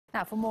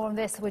Now, for more on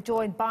this, we're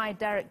joined by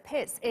Derrick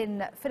Pitts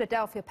in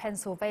Philadelphia,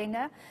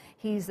 Pennsylvania.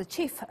 He's the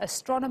chief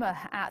astronomer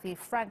at the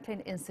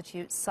Franklin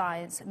Institute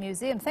Science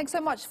Museum. Thanks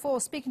so much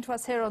for speaking to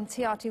us here on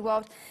TRT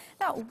World.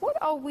 Now,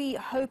 what are we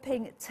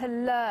hoping to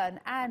learn?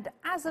 And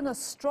as an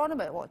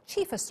astronomer, or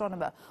chief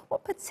astronomer,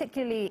 what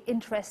particularly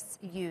interests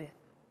you?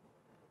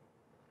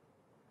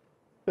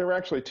 There are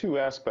actually two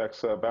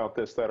aspects about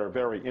this that are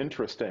very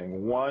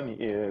interesting. One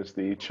is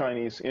the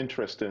Chinese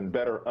interest in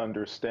better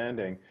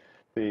understanding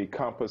the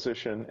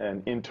composition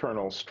and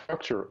internal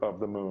structure of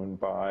the moon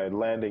by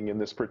landing in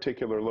this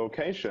particular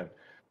location.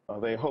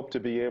 They hope to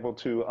be able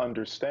to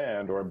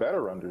understand, or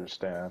better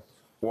understand,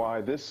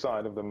 why this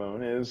side of the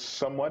moon is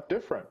somewhat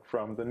different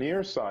from the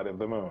near side of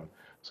the moon.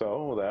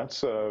 So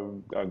that's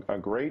a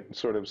great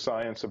sort of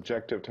science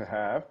objective to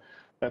have.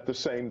 At the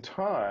same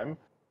time,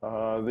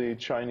 the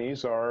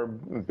Chinese are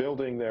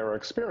building their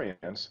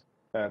experience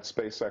at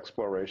space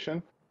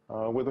exploration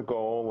with a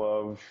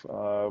goal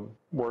of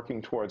working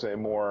towards a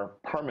more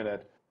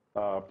permanent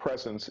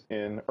presence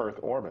in Earth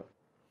orbit.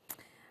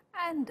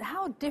 And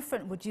how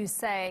different would you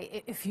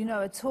say, if you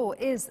know at all,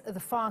 is the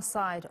far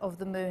side of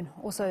the moon,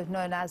 also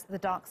known as the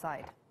dark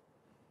side?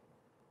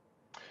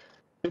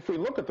 If we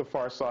look at the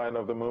far side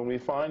of the moon, we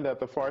find that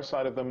the far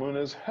side of the moon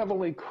is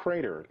heavily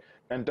cratered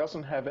and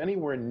doesn't have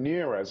anywhere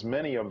near as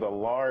many of the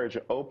large,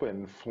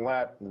 open,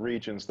 flat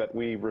regions that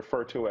we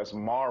refer to as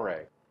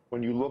mare.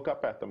 When you look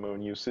up at the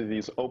moon, you see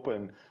these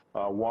open,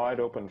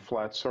 wide open,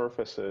 flat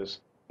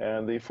surfaces.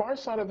 And the far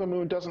side of the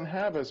moon doesn't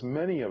have as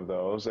many of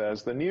those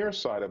as the near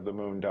side of the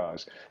moon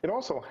does. It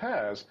also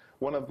has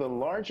one of the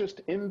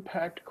largest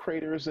impact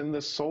craters in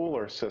the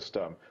solar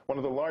system, one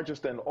of the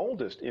largest and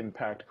oldest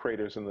impact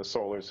craters in the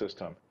solar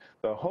system.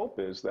 The hope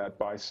is that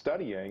by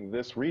studying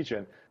this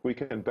region, we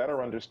can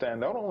better understand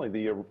not only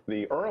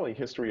the early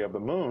history of the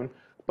moon,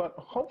 but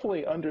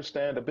hopefully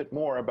understand a bit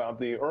more about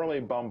the early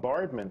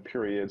bombardment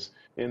periods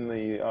in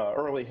the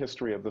early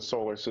history of the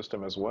solar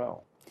system as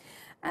well.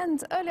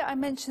 And earlier I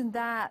mentioned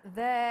that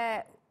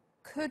there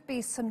could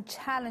be some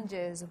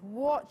challenges.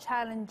 What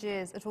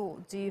challenges at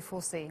all do you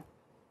foresee?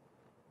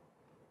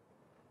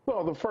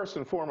 Well, the first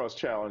and foremost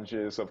challenge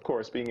is, of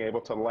course, being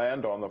able to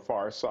land on the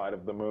far side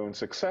of the moon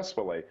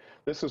successfully.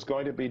 This is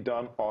going to be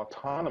done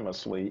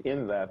autonomously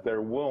in that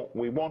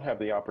we won't have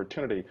the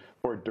opportunity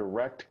for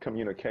direct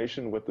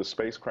communication with the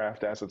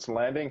spacecraft as it's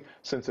landing.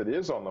 Since it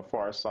is on the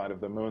far side of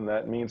the moon,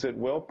 that means it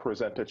will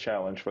present a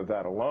challenge for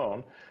that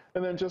alone.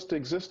 And then just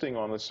existing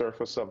on the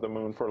surface of the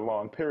moon for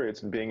long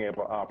periods and being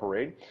able to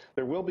operate,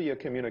 there will be a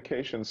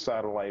communications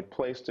satellite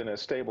placed in a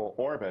stable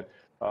orbit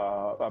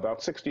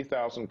about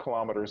 60,000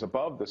 kilometers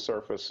above the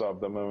surface of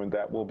the moon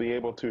that will be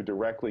able to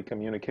directly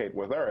communicate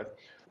with Earth.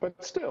 But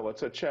still,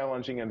 it's a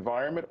challenging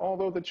environment,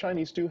 although the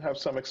Chinese do have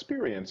some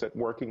experience at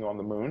working on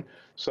the moon.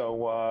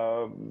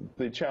 So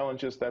the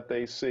challenges that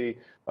they see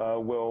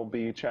will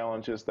be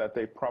challenges that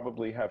they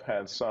probably have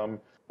had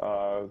some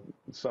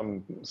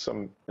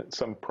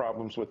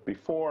problems with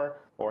before,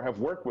 or have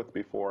worked with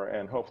before,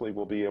 and hopefully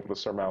will be able to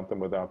surmount them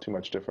without too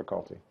much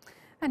difficulty.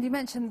 And you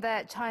mentioned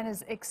that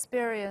China's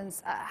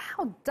experience.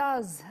 How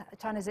does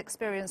China's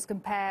experience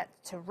compare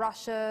to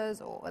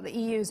Russia's or the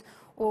EU's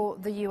or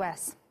the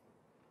US?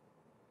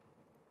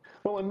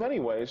 Well, in many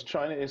ways,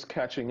 China is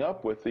catching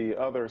up with the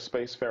other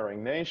spacefaring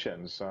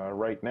nations.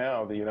 Right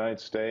now, the United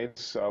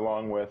States,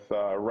 along with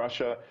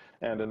Russia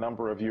and a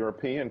number of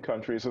European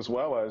countries, as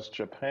well as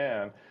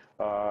Japan,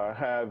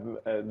 have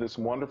this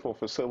wonderful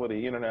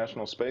facility,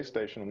 International Space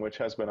Station, which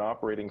has been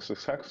operating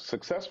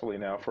successfully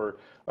now for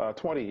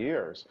 20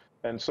 years.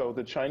 And so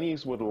the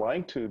Chinese would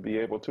like to be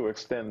able to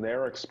extend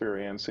their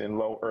experience in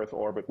low Earth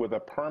orbit with a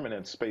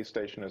permanent space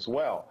station as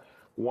well.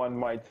 One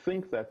might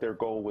think that their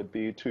goal would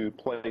be to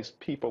place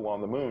people on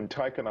the moon,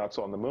 taikonauts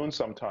on the moon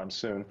sometime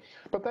soon,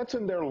 but that's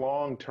in their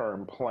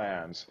long-term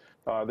plans.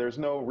 There's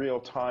no real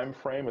time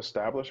frame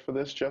established for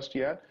this just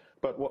yet,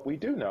 but what we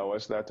do know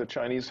is that the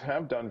Chinese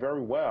have done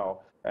very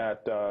well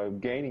at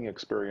gaining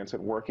experience at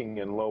working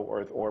in low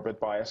Earth orbit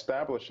by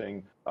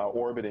establishing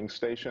orbiting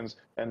stations,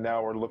 and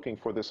now are looking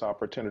for this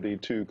opportunity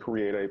to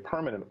create a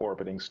permanent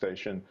orbiting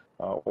station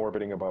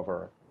orbiting above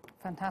Earth.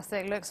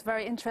 Fantastic. Looks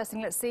very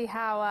interesting. Let's see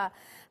how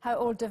it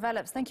all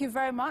develops. Thank you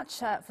very much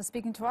for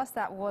speaking to us.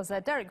 That was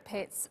Derrick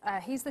Pitts.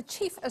 He's the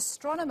chief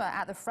astronomer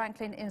at the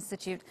Franklin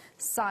Institute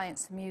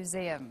Science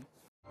Museum.